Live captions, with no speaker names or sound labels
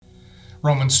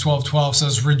Romans 12:12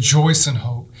 says, rejoice in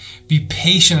hope, be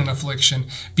patient in affliction,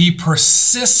 be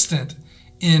persistent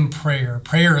in prayer.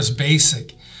 Prayer is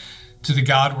basic to the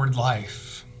Godward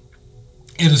life.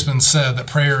 It has been said that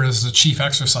prayer is the chief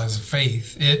exercise of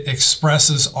faith. It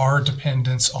expresses our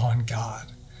dependence on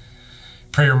God.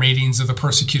 Prayer meetings of the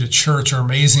persecuted church are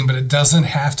amazing, but it doesn't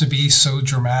have to be so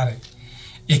dramatic.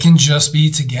 It can just be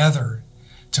together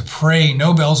to pray.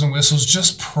 No bells and whistles,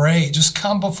 just pray. Just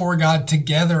come before God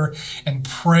together and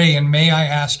pray. And may I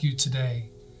ask you today,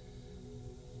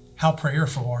 how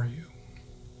prayerful are you?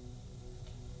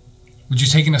 Would you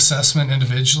take an assessment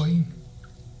individually?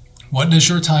 What does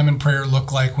your time in prayer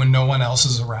look like when no one else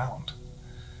is around?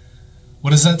 What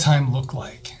does that time look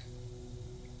like?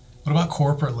 What about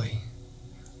corporately?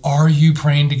 Are you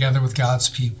praying together with God's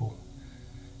people?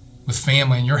 With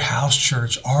family in your house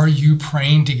church? Are you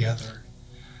praying together?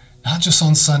 Not just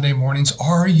on Sunday mornings.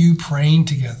 Are you praying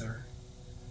together?